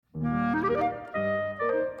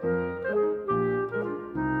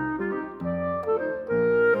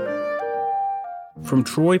From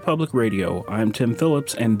Troy Public Radio, I'm Tim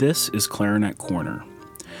Phillips, and this is Clarinet Corner.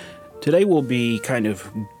 Today we'll be kind of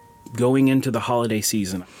going into the holiday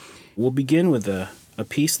season. We'll begin with a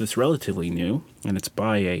piece that's relatively new, and it's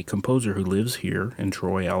by a composer who lives here in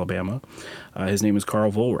Troy, Alabama. His name is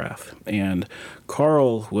Carl Vollrath, and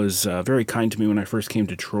Carl was very kind to me when I first came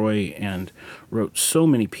to Troy and wrote so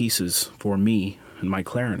many pieces for me and my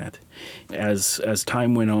clarinet. As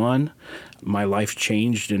time went on, my life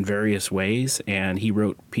changed in various ways, and he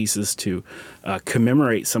wrote pieces to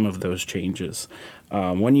commemorate some of those changes.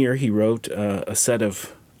 One year he wrote a set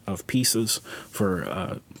of pieces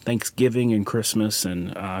for Thanksgiving and Christmas,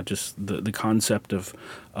 and just the concept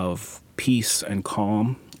of peace and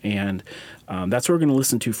calm. And that's what we're going to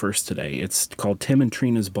listen to first today. It's called Tim and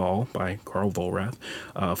Trina's Ball by Carl Vollrath.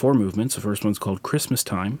 4 movements. The first one's called Christmas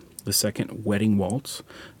Time. The second, Wedding Waltz.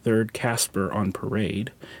 Third, Casper on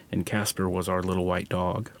Parade. And Casper was our little white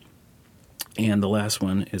dog. And the last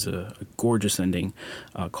one is a gorgeous ending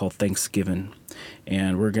called Thanksgiving.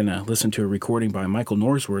 And we're going to listen to a recording by Michael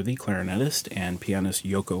Norsworthy, clarinetist, and pianist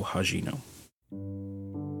Yoko Hajino.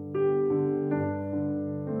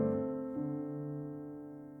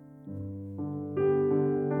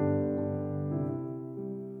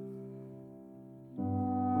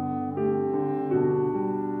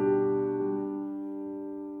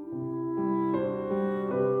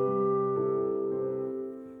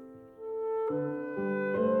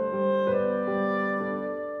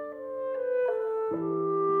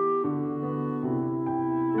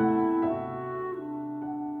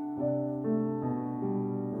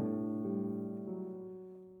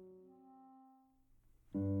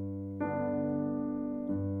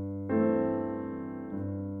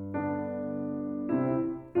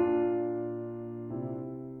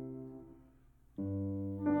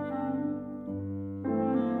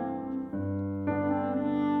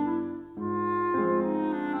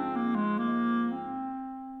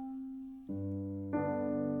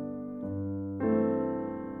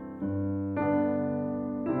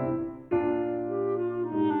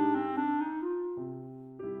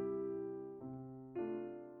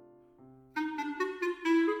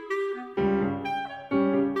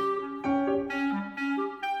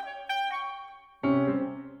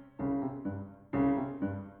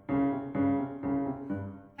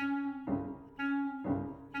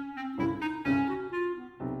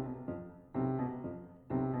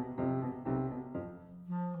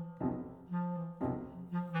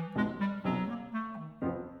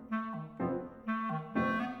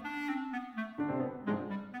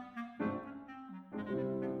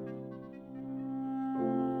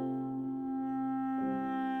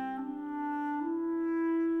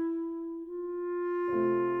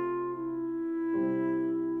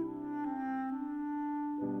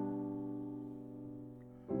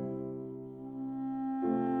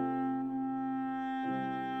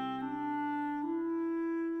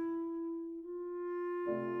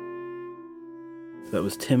 That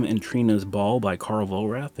was Tim and Trina's Ball by Carl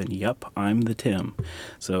Vollrath, and yep, I'm the Tim.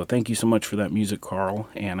 So thank you so much for that music, Carl,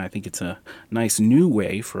 and I think it's a nice new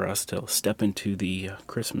way for us to step into the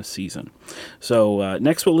Christmas season. So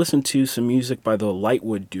next we'll listen to some music by the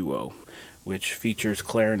Lightwood Duo, which features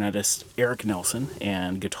clarinetist Eric Nelson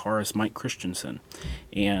and guitarist Mike Christensen.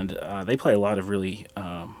 And they play a lot of really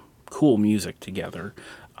cool music together.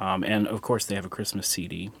 And of course they have a Christmas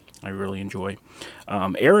CD I really enjoy.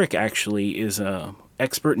 Eric actually is an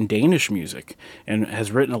expert in Danish music and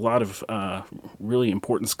has written a lot of really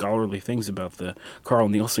important scholarly things about the Carl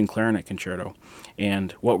Nielsen Clarinet Concerto.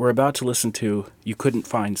 And what we're about to listen to, you couldn't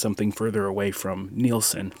find something further away from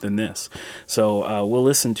Nielsen than this. So we'll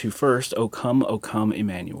listen to first, O Come,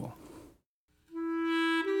 Emmanuel.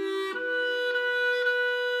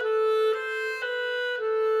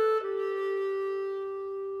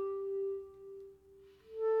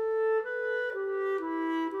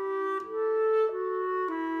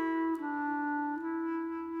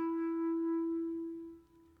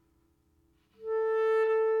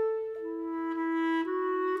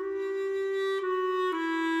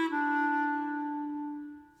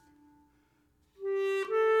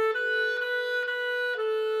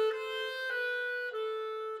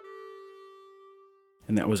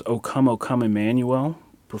 And that was O Come, Emmanuel,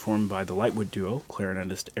 performed by the Lightwood Duo,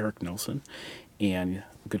 clarinetist Eric Nelson and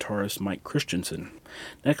guitarist Mike Christensen.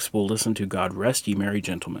 Next, we'll listen to God Rest Ye Merry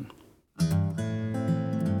Gentlemen.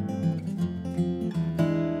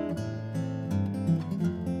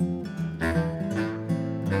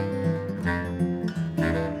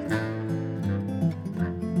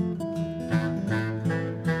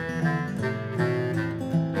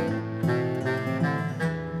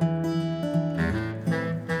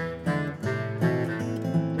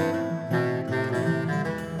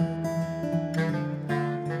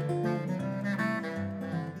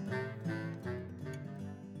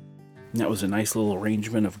 And that was a nice little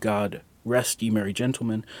arrangement of God Rest Ye Merry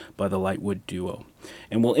Gentlemen by the Lightwood Duo.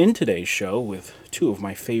 And we'll end today's show with two of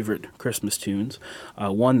my favorite Christmas tunes.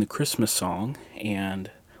 One, the Christmas song,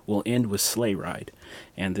 and we'll end with Sleigh Ride.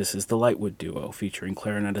 And this is the Lightwood Duo featuring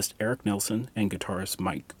clarinetist Eric Nelson and guitarist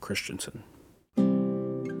Mike Christensen.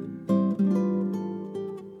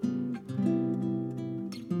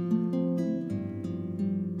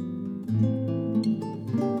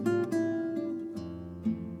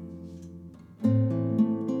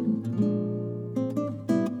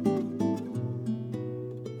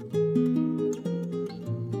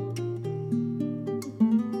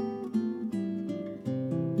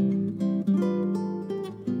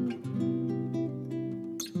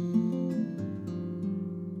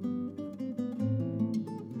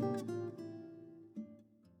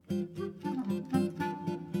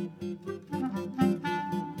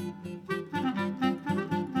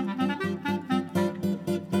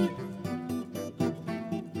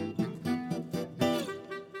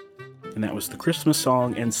 And that was the Christmas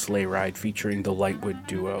song and Sleigh Ride featuring the Lightwood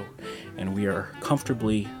Duo. And we are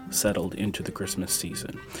comfortably settled into the Christmas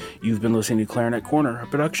season. You've been listening to Clarinet Corner, a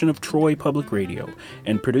production of Troy Public Radio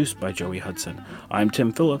and produced by Joey Hudson. I'm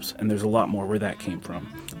Tim Phillips, and there's a lot more where that came from.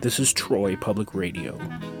 This is Troy Public Radio.